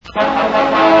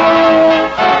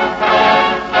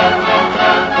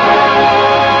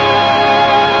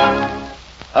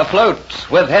Afloat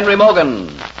with Henry Morgan.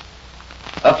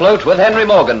 Afloat with Henry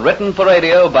Morgan, written for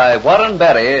radio by Warren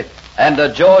Barry and a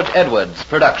George Edwards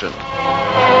production.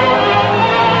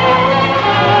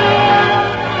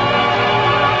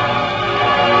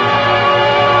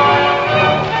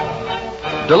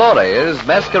 Dolores,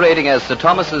 masquerading as Sir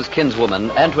Thomas's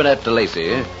kinswoman, Antoinette de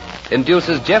Lacy,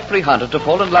 induces Geoffrey Hunter to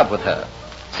fall in love with her,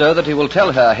 so that he will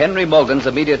tell her Henry Morgan's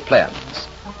immediate plans.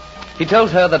 He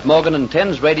tells her that Morgan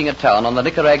intends raiding a town on the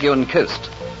Nicaraguan coast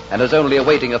and is only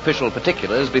awaiting official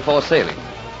particulars before sailing.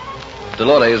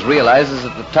 Dolores realizes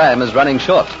that the time is running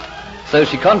short, so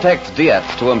she contacts Diaz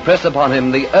to impress upon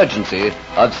him the urgency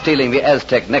of stealing the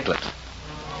Aztec necklet.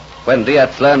 When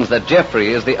Diaz learns that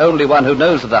Geoffrey is the only one who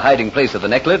knows of the hiding place of the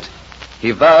necklet,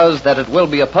 he vows that it will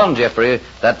be upon Geoffrey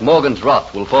that Morgan's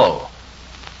wrath will fall.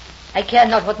 I care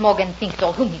not what Morgan thinks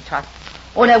or whom he trusts.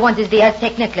 All I want is the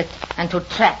Aztec necklet and to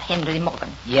trap Henry Morgan.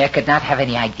 You could not have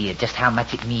any idea just how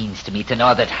much it means to me to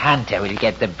know that Hunter will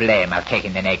get the blame of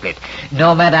taking the necklet.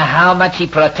 No matter how much he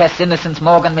protests innocence,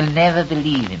 Morgan will never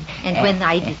believe him. And when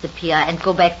I disappear and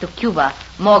go back to Cuba,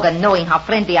 Morgan, knowing how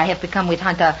friendly I have become with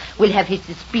Hunter, will have his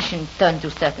suspicions turned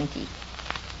to certainty.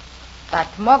 But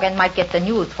Morgan might get the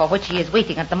news for which he is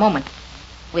waiting at the moment.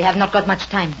 We have not got much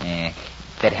time.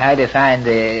 But how to find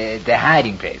the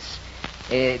hiding place?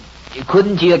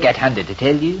 Couldn't you get Hunter to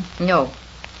tell you? No.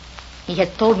 He has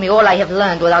told me all I have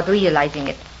learned without realizing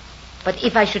it. But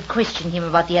if I should question him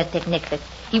about the Aztec necklace,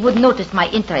 he would notice my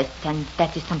interest, and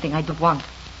that is something I don't want.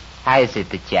 How is it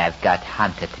that you have got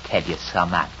Hunter to tell you so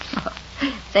much?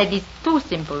 That is too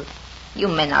simple. You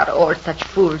men are all such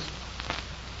fools.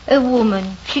 A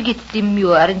woman, she gets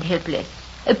demure and helpless,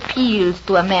 appeals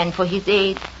to a man for his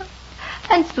aid,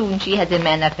 and soon she has a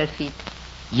man at her feet.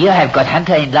 You have got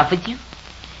Hunter in love with you?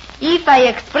 If I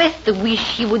expressed the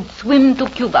wish, he would swim to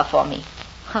Cuba for me.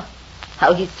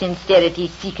 How his sincerity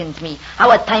sickens me. How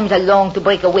at times I long to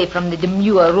break away from the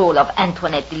demure role of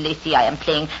Antoinette de Lacy I am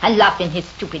playing and laugh in his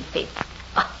stupid face.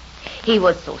 He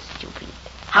was so stupid.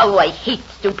 How I hate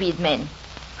stupid men.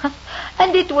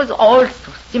 And it was all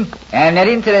so simple. I'm not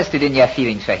interested in your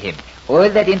feelings for him. All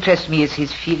that interests me is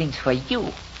his feelings for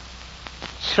you.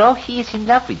 So he is in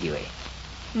love with you,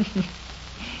 eh?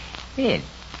 Well,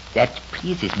 that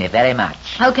pleases me very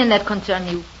much. How can that concern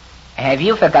you? Have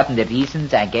you forgotten the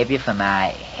reasons I gave you for my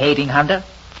hating Hunter?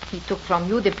 He took from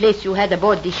you the place you had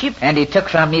aboard the ship. And he took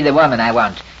from me the woman I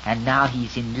want. And now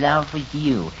he's in love with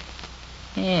you.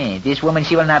 This woman,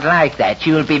 she will not like that.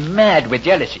 She will be mad with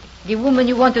jealousy. The woman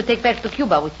you want to take back to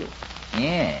Cuba with you.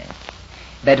 Yes.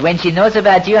 But when she knows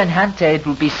about you and Hunter, it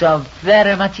will be so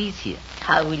very much easier.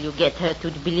 How will you get her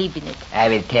to believe in it? I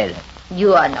will tell her.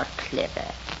 You are not clever.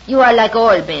 You are like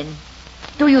all men.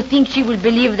 Do you think she will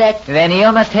believe that? Then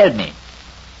you must help me.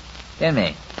 Tell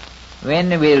me,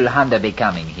 when will Hunter be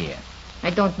coming here?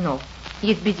 I don't know.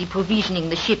 He is busy provisioning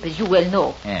the ship, as you well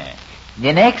know.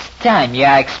 The next time you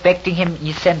are expecting him,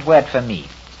 you send word for me.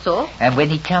 So? And when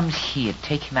he comes here,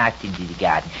 take him out into the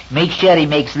garden. Make sure he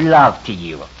makes love to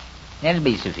you. That'll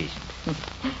be sufficient.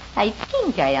 I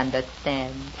think I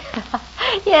understand.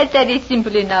 Yes, that is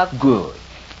simple enough. Good.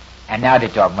 And now to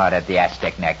talk more of the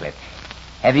Aztec necklace.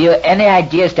 Have you any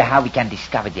idea as to how we can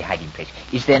discover the hiding place?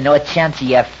 Is there no chance of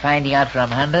you finding out from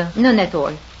Hunter? None at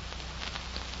all.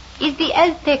 Is the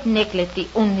Aztec necklace the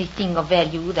only thing of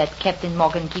value that Captain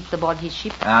Morgan keeps aboard his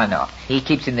ship? Oh, no. He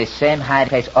keeps in the same hiding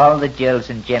place all the jewels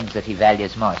and gems that he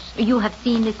values most. You have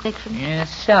seen this section?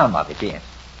 Yes, some of it, yes.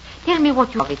 Tell me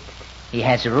what you have it. He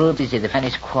has rubies of the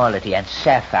finest quality and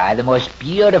sapphire, the most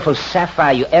beautiful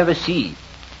sapphire you ever see.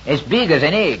 As big as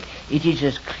an egg. It is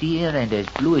as clear and as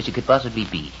blue as it could possibly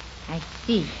be. I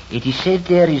see. It is said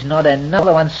there is not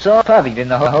another one so perfect in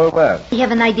the whole world. I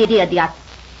have an idea, Diaz.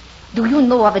 Do you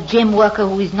know of a gem worker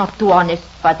who is not too honest,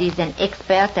 but is an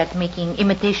expert at making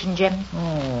imitation gems?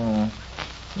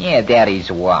 Yeah, there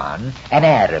is one. An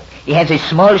Arab. He has a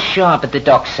small shop at the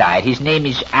dockside. His name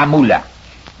is Amula.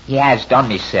 He has done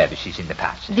me services in the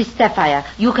past. This sapphire,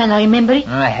 you can remember it?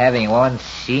 Having once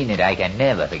seen it, I can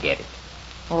never forget it.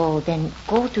 Oh, then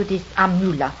go to this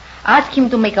Amula. Ask him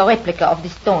to make a replica of the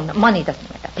stone. Money doesn't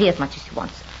matter. Pay as much as he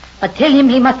wants. But tell him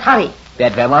he must hurry.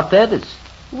 But for what purpose?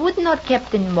 Would not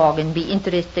Captain Morgan be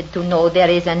interested to know there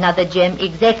is another gem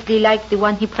exactly like the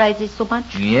one he prizes so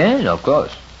much? Yes, of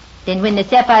course. Then when the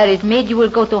sapphire is made, you will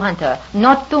go to Hunter.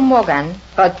 Not to Morgan,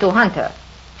 but to Hunter.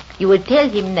 You will tell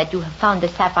him that you have found a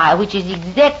sapphire which is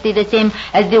exactly the same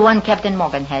as the one Captain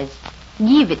Morgan has.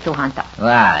 Give it to Hunter.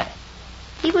 Why?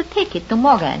 He will take it to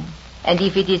Morgan. And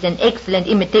if it is an excellent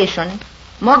imitation,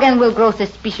 Morgan will grow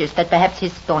suspicious that perhaps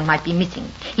his stone might be missing.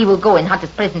 He will go in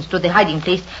Hunter's presence to the hiding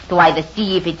place to either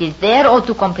see if it is there or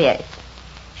to compare it.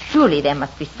 Surely there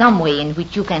must be some way in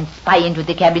which you can spy into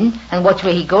the cabin and watch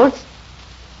where he goes.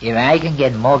 If I can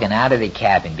get Morgan out of the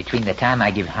cabin between the time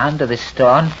I give Hunter the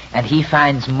stone and he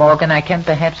finds Morgan, I can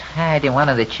perhaps hide in one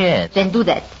of the chairs. Then do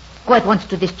that. Go at once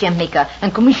to this gem maker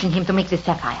and commission him to make the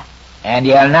sapphire. And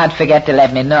you'll not forget to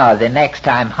let me know the next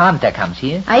time Hunter comes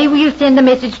here. I will send a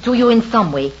message to you in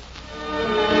some way.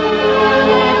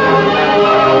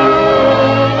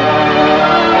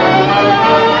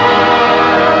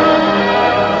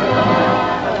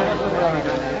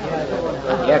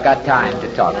 You've got time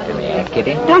to talk to me,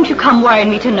 Kitty? Don't you come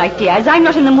worrying me tonight, dear, as I'm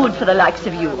not in the mood for the likes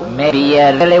of you. Maybe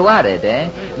you're really worried,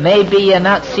 eh? Maybe you're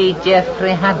not see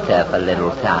Jeffrey Hunter for a little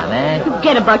time, eh? You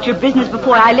get about your business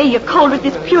before I lay you cold with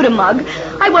this pewter mug.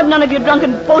 I want none of your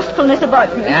drunken boastfulness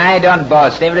about me. I don't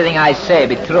boast. Everything I say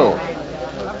be true.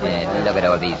 Look at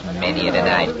all these men here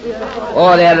tonight.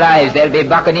 All their lives they'll be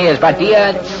buccaneers, but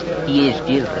Diaz, he is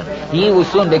different. He will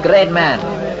soon be a great man.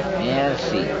 You'll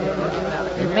see.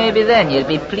 Maybe then you'll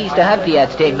be pleased to have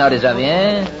Diaz take notice of you,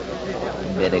 eh?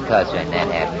 But of course when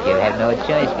that happens, you'll have no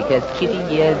choice, because Kitty,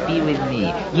 you'll be with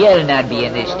me. You'll not be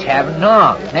in this tavern,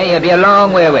 no. Now you'll be a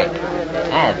long way away.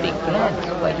 I have big plans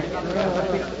for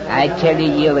you. I tell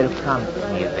you, you will come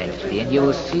to me eventually, and you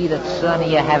will see that,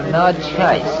 Sonny, you have no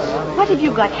choice. What have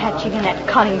you got hatching in that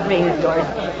cunning brain of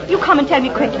yours? You come and tell me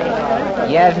quickly.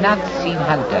 You have not seen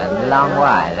Hunter in a long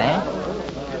while,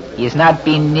 eh? He has not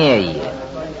been near you.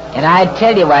 And I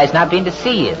tell you why he's not been to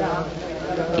see you.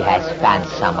 He has found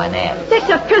someone else. That's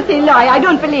a filthy lie. I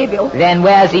don't believe you. Then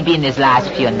where's he been these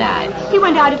last few nights? He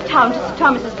went out of town to Sir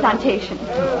Thomas's plantation.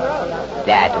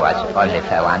 That was only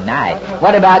for one night.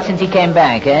 What about since he came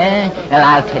back, eh? Well,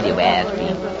 I'll tell you where he's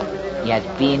been. He has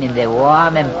been in the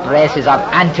warm embraces of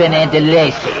Antoinette de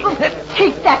Lacy. Oh,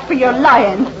 take that for your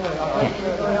lying.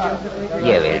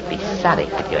 You will be sorry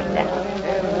for doing that.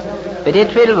 But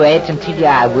it will wait until you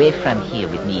are away from here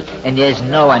with me, and there's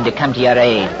no one to come to your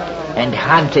aid. And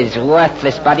Hunter's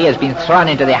worthless body has been thrown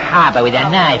into the harbor with a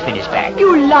knife in his back.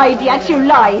 You lie, Diaz, you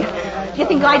lie. You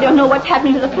think I don't know what's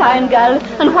happening to the Flying Gull,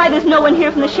 and why there's no one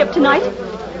here from the ship tonight?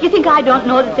 You think I don't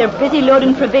know that they're busy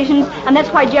loading provisions, and that's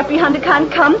why Jeffrey Hunter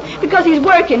can't come? Because he's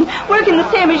working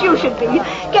the same as you should be.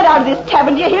 Get out of this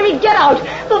tavern, do you hear me? Get out,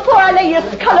 before I lay your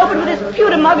skull open with this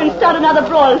pewter mug and start another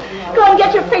brawl. Go and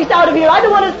get your face out of here. I don't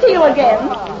want to see you again.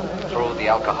 Through the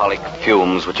alcoholic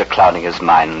fumes which are clouding his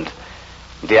mind,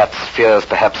 Diaz fears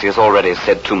perhaps he has already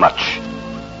said too much.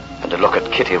 And to look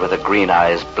at Kitty with her green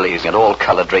eyes blazing and all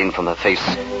color drained from her face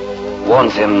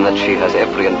warns him that she has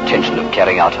every intention of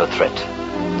carrying out her threat.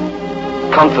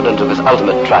 Confident of his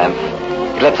ultimate triumph,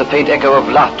 he lets a faint echo of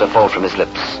laughter fall from his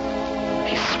lips.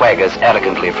 He swaggers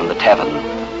arrogantly from the tavern.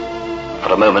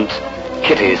 For a moment,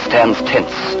 Kitty stands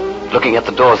tense, looking at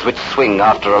the doors which swing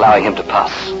after allowing him to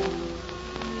pass.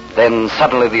 Then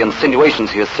suddenly the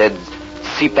insinuations he has said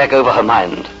seep back over her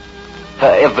mind.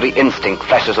 Her every instinct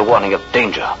flashes a warning of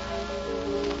danger.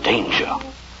 Danger.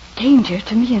 Danger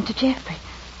to me and to Jeffrey.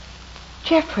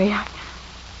 Jeffrey,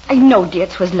 I know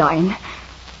Diaz was lying.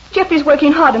 Jeffrey's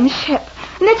working hard on the ship,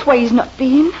 and that's why he's not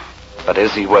been. But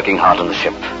is he working hard on the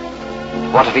ship?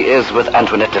 What if he is with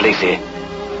Antoinette de Lacy?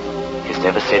 He's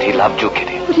never said he loved you,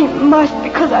 Kitty. But he must,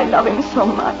 because I love him so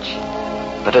much.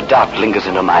 But a doubt lingers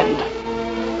in her mind.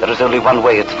 There is only one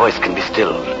way its voice can be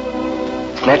stilled.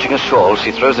 Snatching a shawl,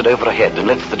 she throws it over her head and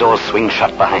lets the doors swing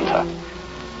shut behind her.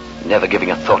 Never giving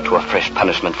a thought to a fresh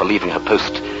punishment for leaving her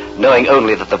post, knowing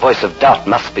only that the voice of doubt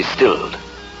must be stilled.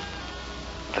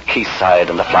 The quayside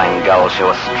and the Flying Gull show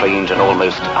a strange and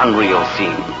almost unreal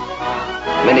scene.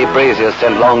 Many braziers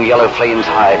send long yellow flames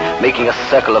high, making a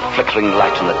circle of flickering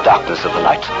light in the darkness of the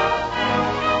night.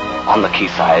 On the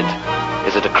quayside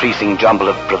is a decreasing jumble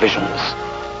of provisions.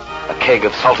 A keg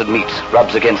of salted meat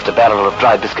rubs against a barrel of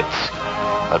dry biscuits.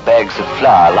 But bags of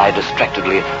flour lie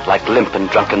distractedly like limp and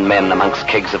drunken men amongst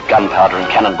kegs of gunpowder and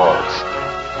cannonballs.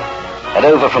 And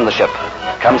over from the ship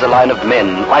comes a line of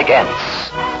men like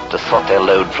ants to sort their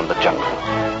load from the jungle,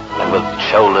 and with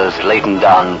shoulders laden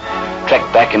down, trek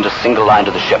back into single line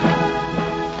to the ship.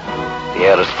 The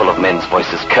air is full of men's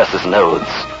voices, curses, and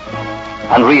oaths.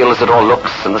 Unreal as it all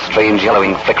looks in the strange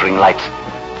yellowing, flickering light,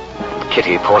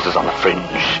 Kitty pauses on the fringe,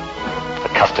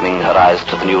 accustoming her eyes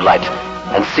to the new light,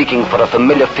 and seeking for a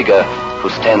familiar figure who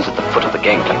stands at the foot of the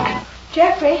gangplank.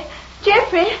 Jeffrey!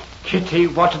 Jeffrey! Kitty,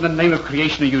 what in the name of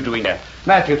creation are you doing there?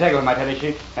 Matthew, take over my teddy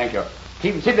sheet. Thank you.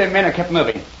 See the men are kept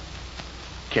moving.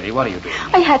 Kitty, what are you doing?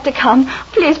 I had to come.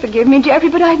 Please forgive me, Jeffrey,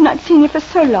 but I've not seen you for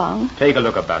so long. Take a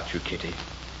look about you, Kitty.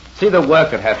 See the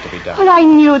work that has to be done. Well, I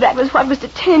knew that was what was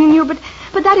detaining you, but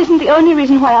that isn't the only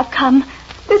reason why I've come.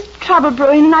 There's trouble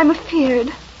brewing, and I'm afeared.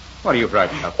 What are you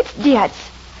frightened of? It's Diaz.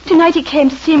 Tonight he came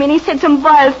to see me and he said some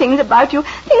vile things about you,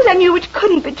 things I knew which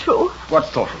couldn't be true. What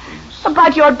sort of things?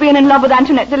 About your being in love with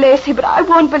Antoinette de Lacy, but I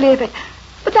won't believe it.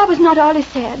 But that was not all he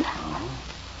said.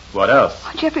 What else?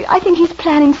 Oh, Geoffrey, I think he's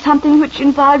planning something which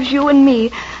involves you and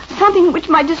me. Something which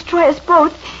might destroy us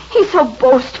both. He's so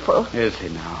boastful. Is he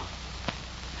now?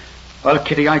 Well,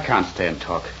 Kitty, I can't stay and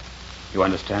talk. You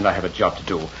understand, I have a job to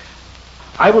do.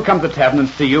 I will come to the tavern and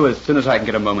see you as soon as I can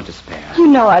get a moment to spare. You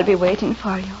know I'll be waiting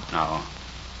for you. No.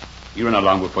 You run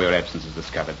along before your absence is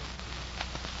discovered.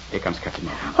 Here comes Captain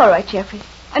Morgan. All right, Geoffrey.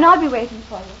 And I'll be waiting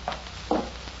for you.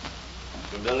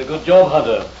 You've done a good job,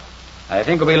 Hunter. I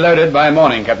think we'll be loaded by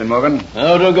morning, Captain Morgan.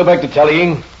 Now, don't go back to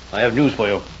tallying. I have news for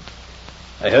you.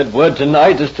 I heard word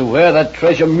tonight as to where that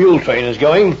treasure mule train is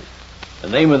going, the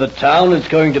name of the town it's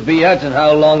going to be at, and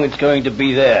how long it's going to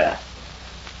be there.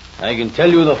 I can tell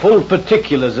you the full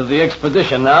particulars of the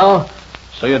expedition now,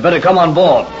 so you'd better come on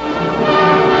board.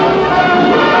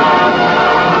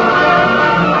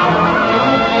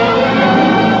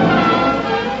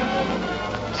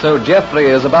 So Geoffrey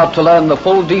is about to learn the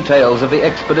full details of the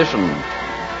expedition.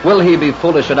 Will he be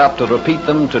foolish enough to repeat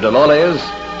them to Dolores?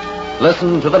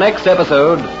 Listen to the next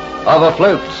episode of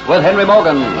Afloat with Henry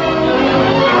Morgan.